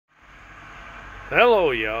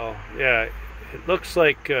Hello, y'all. Yeah, it looks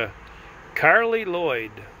like Carli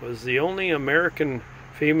Lloyd was the only American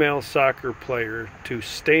female soccer player to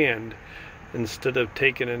stand instead of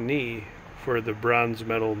taking a knee for the bronze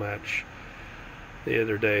medal match the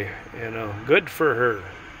other day. You know, good for her.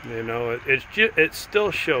 You know, it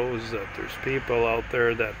still shows that there's people out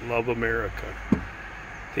there that love America.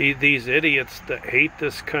 These idiots that hate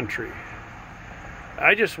this country.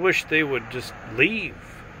 I just wish they would just leave.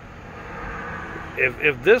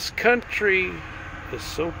 If this country is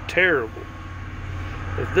so terrible,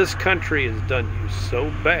 if this country has done you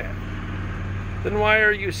so bad, then why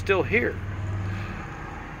are you still here?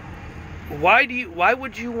 Why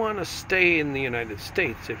would you want to stay in the United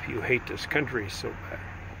States if you hate this country so bad?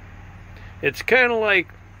 It's kind of like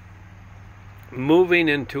moving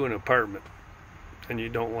into an apartment and you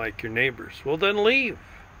don't like your neighbors. Well, then leave.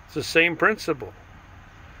 It's the same principle.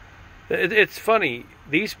 It's funny,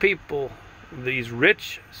 these people, these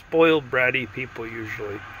rich, spoiled, bratty people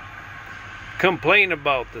usually complain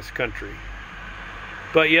about this country,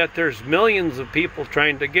 but yet there's millions of people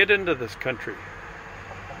trying to get into this country,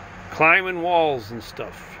 climbing walls and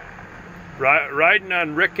stuff, riding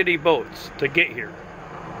on rickety boats to get here,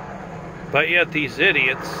 but yet these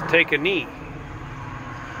idiots take a knee.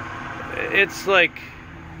 It's like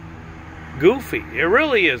goofy. It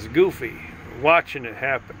really is goofy watching it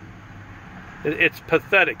happen. It's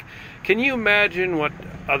pathetic. Can you imagine what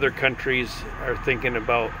other countries are thinking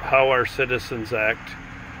about how our citizens act?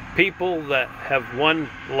 People that have won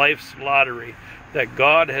life's lottery, that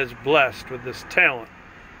God has blessed with this talent,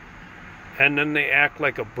 and then they act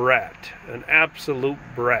like a brat, an absolute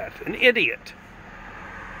brat, an idiot.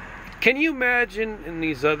 Can you imagine in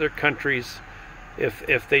these other countries,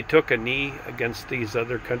 if they took a knee against these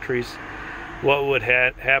other countries, what would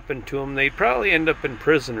happen to them? They'd probably end up in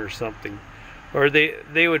prison or something. Or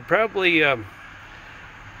they would probably,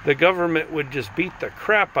 the government would just beat the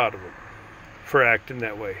crap out of them for acting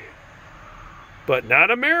that way. But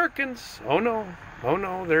not Americans. Oh no,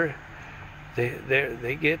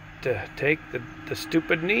 they get to take the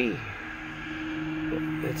stupid knee.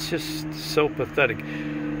 It's just so pathetic.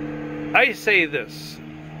 I say this: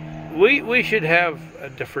 we should have a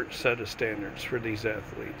different set of standards for these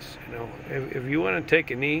athletes. You know, if you want to take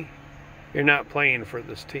a knee, you're not playing for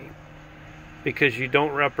this team, because you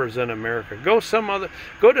don't represent America. Go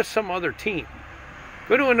to some other team.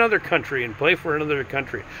 Go to another country and play for another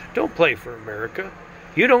country. Don't play for America.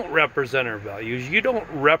 You don't represent our values. You don't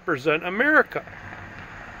represent America.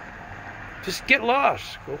 Just get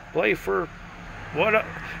lost. Go play for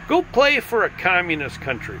go play for a communist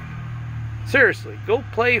country. Seriously, go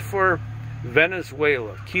play for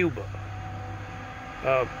Venezuela, Cuba,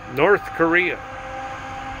 North Korea,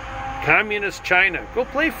 Communist China. Go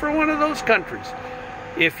play for one of those countries.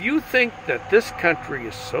 If you think that this country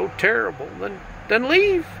is so terrible, then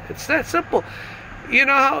leave. It's that simple. You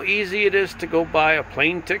know how easy it is to go buy a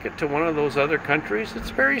plane ticket to one of those other countries? It's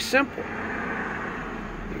very simple.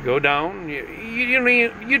 You go down,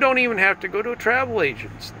 you don't even have to go to a travel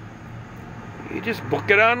agent. You just book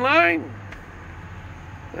it online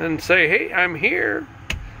and say, hey, I'm here.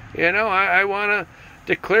 You know, I want to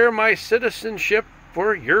declare my citizenship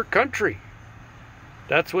for your country.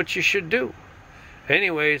 That's what you should do.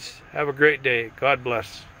 Anyways, have a great day. God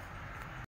bless.